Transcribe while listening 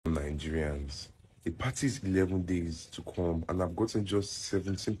Nigerians. The party is 11 days to come, and I've gotten just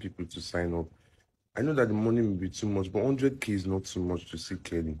 17 people to sign up. I know that the money will be too much, but 100K is not too much to see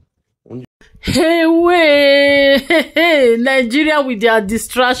Kelly. Hey, way, Nigeria with their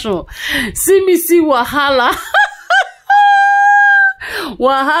distraction. See me see Wahala.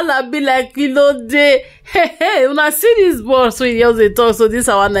 Wahala be like, you know, they, hey, when I see this boss, so he yells a talk, so this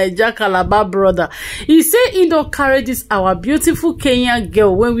our Niger Calabar brother. He say he don't carry this our beautiful Kenyan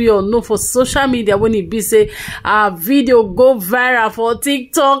girl when we all know for social media when he be say our video go viral for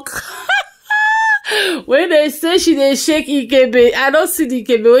TikTok. When they say she dey shake Ikebe, I don't see the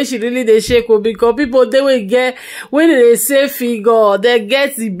Ikebe when she really dey shake because people they will get when they say figure, they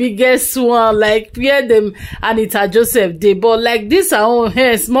get the biggest one like Pierre them Anita Joseph dey, but like this our own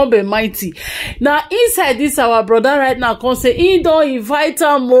hair small but mighty. Now inside this our brother right now come say he don't invite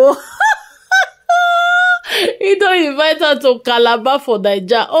her more. He don't invite her to Calabar for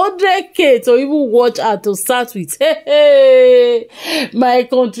Naija. 100K to even watch her to start with. Hey, my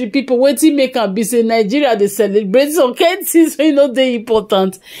country people, wetin make am be say Nigeria dey celebrate some kind things wey no dey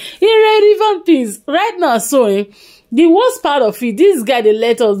important, irrelevant things. Right now, so the worst part of it, this guy dey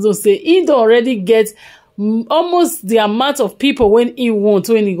let us know say he don already get almost the amount of people when he want,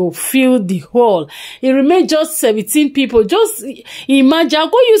 when he go fill the hall. It remain just 17 people. Just imagine, I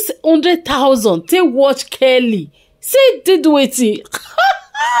go use 100,000 to watch Kelly. Say did wetin.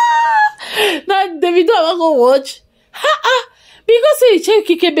 Now Davido I go watch. Because say you check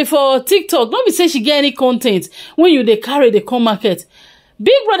Kike before TikTok. Don't be say she get any content when you dey carry the come market.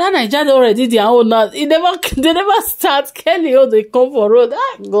 Big Brother Naija already their own now. They never start. Kelly oh they come for road.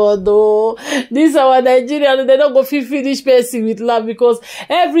 Ah God oh. This our Nigeria, they don't go finish person with love because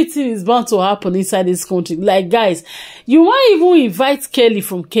everything is bound to happen inside this country. Like guys, you won't even invite Kelly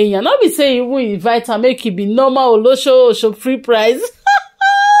from Kenya. Not be saying you won't invite her, make it be normal or free price.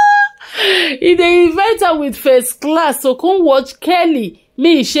 If they invite her with first class, so come watch Kelly.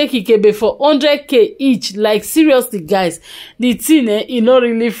 Me shake Ikebe for 100K each. Like seriously, guys, the thing it's not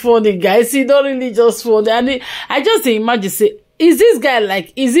really funny, guys. It's not really just funny. And I just imagine say, is this guy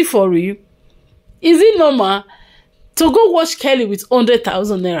like, is it for real? Is it normal to go watch Kelly with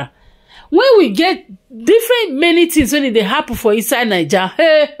 100,000 naira? When we get different many things when they happen for inside Naija,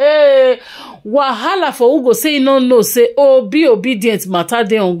 hey, wahala for who go say no, say be obedient matter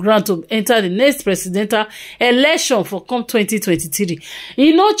dey on ground to enter the next presidential election for come 2023.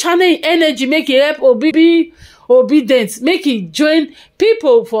 Channel energy make it help Obi obedient, make it join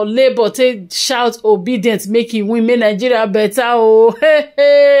people for labor to shout obedient, make it win, make Nigeria better. Oh,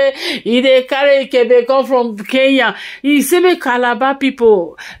 he dey carry Ikebe come from Kenya. He say make Calabar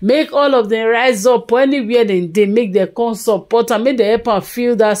people make all of them rise up anywhere they make their come support and make the help and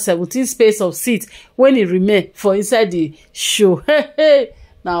fill that 17 space of seat when it remain for inside the show.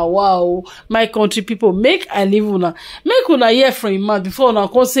 Now wow, my country people, make I leave una, make una hear from him mouth before una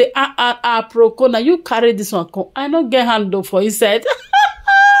come say Proko, now you carry this one come. I no get hand up for inside.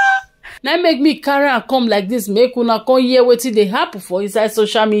 Now make me carry and come like this, make una come hear wetin dey happen for inside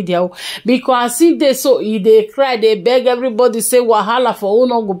social media. Because I see they so they cry, they beg everybody say wahala for who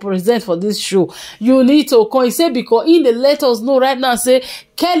not go present for this show. You need to come. He say because in the let us know right now say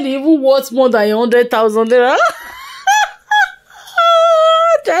Kelly even worth more than 100,000 naira.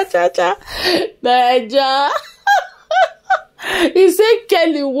 Cha. Naija. He said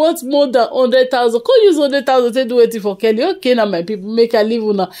Kelly wants more than 100,000. Can't use 100,000 to do it for Kelly. Okay, now my people, make a leave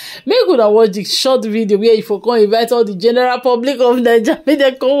una. Make una watch the short video where you for come invite all the general public of Nigeria. Make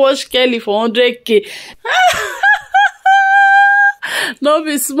them come watch Kelly for 100K. No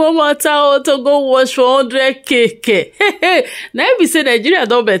be small matter to go watch for 100K. Now if we say Nigeria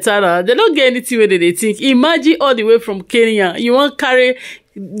don't better now, they don't get anything where they think. Imagine all the way from Kenya. You want carry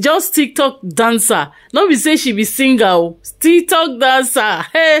just TikTok dancer. Not be say she be singer. TikTok dancer.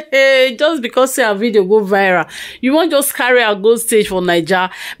 Hey, just because say her video go viral. You want just carry her go stage for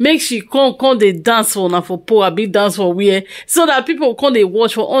Naija. Make she come they dance for now for poor, be dance for where. So that people come they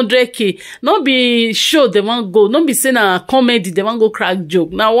watch for 100K. Not be show they want go. Not be saying a comedy they want go crack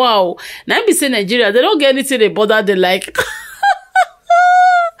joke. Now wow. Now be say Nigeria, they don't get anything they bother they like.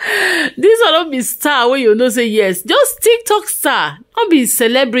 This will not be star when you know say yes. Just TikTok star. Not be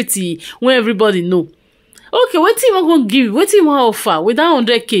celebrity when everybody know. Okay, what team I gonna give? What team I offer with that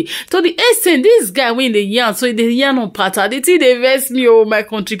 100K? To the extent this guy win the yarn, so the yarn on pattern. The thing they vex me, oh my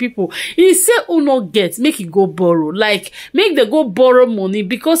country people. He say who not get, make it go borrow. Like make they go borrow money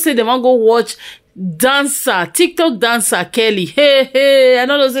because say they want go watch dancer, TikTok dancer Kelly. Hey, I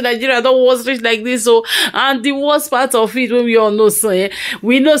don't know say Nigeria don't was rich like this. So, and the worst part of it, when we all know, so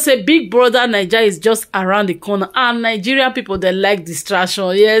we know say Big Brother Nigeria is just around the corner, and Nigerian people they like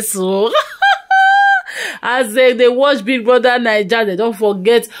distraction. Yes, so. As they watch Big Brother Naija, they don't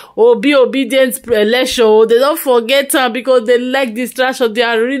forget be obedient election. They don't forget because they like distraction. They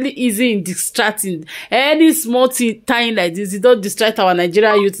are really easy in distracting. Any small time like this, it don't distract our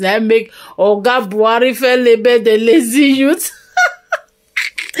Nigerian youth. They make Oga Buhari felebe the lazy youth.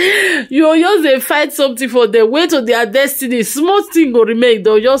 You just they fight something for the way to their destiny. Small thing go remain.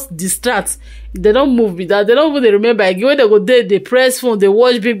 They'll just distract. They don't move with that. They don't even remember again. When they go there, they press phone, they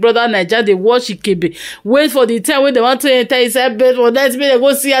watch Big Brother Naija, they watch Ikebe. Wait for the time when they want to enter inside bed for that, they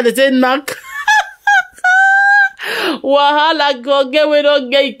go see how they say knock. Wahala go get, we don't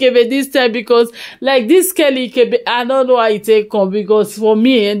get Ikebe this time because like this Kelly Ikebe, I don't know how it take come because for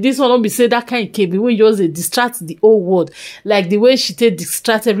me, and this one don't be say that kind of Ikebe when you just distract the whole world like the way she take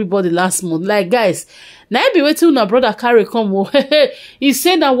distract everybody last month. Like guys, now be waiting una brother carry come o. He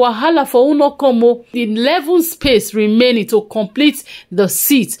said that wahala for uno come o. The 11 space remaining to complete the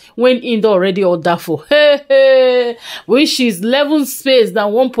seat when Indo already order for. Which is 11 space than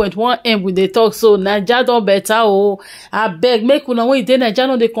 1.1 M with the talk. So Naija don better o. I beg make una when dey Naija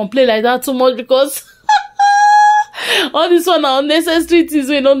no dey complain like that too much because all this one are unnecessary things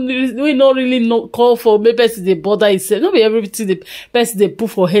we don't really call for. Maybe person dey bother itself. No be everything the person dey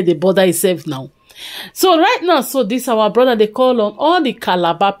put for head dey bother itself now. So right now, so this our brother they call on all the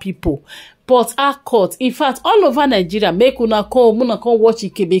Calabar people, Port Harcourt, in fact all over Nigeria, make una come watch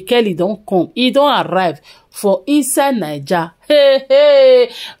Ikebe Kelly don't come. He don't arrive for inside Nigeria.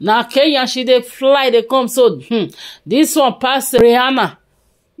 Hey, now Kenya she dey fly they come. So this one pass Rihanna.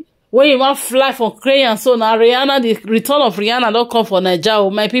 When you want fly for Kenya, so now Rihanna, the return of Rihanna don't come for Nigeria.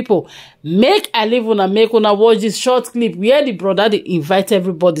 My people, make I live una, make una watch this short clip where the brother they invite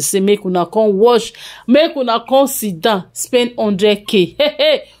everybody, say make una come watch, make una come sit down, spend 100K.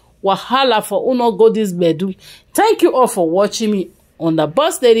 Hey, wahala for uno go this bedroom. Thank you all for watching me on the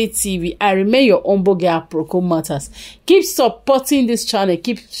Boss Lady TV. I remain your humble girl, Proko Matters. Keep supporting this channel.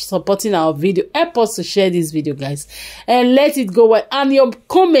 Keep supporting our video. Help us to share this video, guys. And let it go well. And your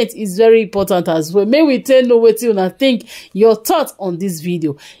comment is very important as well. May we tell know what you think your thoughts on this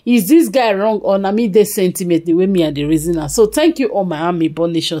video. Is this guy wrong or na me the sentiment the way me and the reasoner? So thank you all my army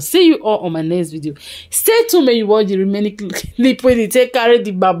born nation. See you all on my next video. Stay tuned when you watch the remaining clip when you take carry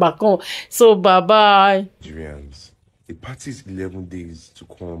the babacon. So bye bye. The party is 11 days to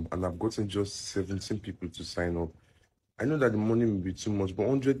come, and I've gotten just 17 people to sign up. I know that the money will be too much, but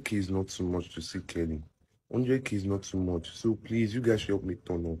 100K is not too much to see Kelly. 100K is not too much. So please, you guys should help me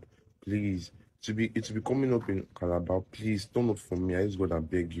turn up. Please. It will be coming up in Calabar. Please, turn up for me. I just gotta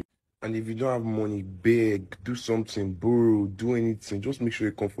beg you. And if you don't have money, beg, do something, borrow, do anything. Just make sure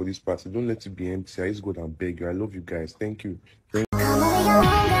you come for this party. Don't let it be empty. I just gotta beg you. I love you guys. Thank you.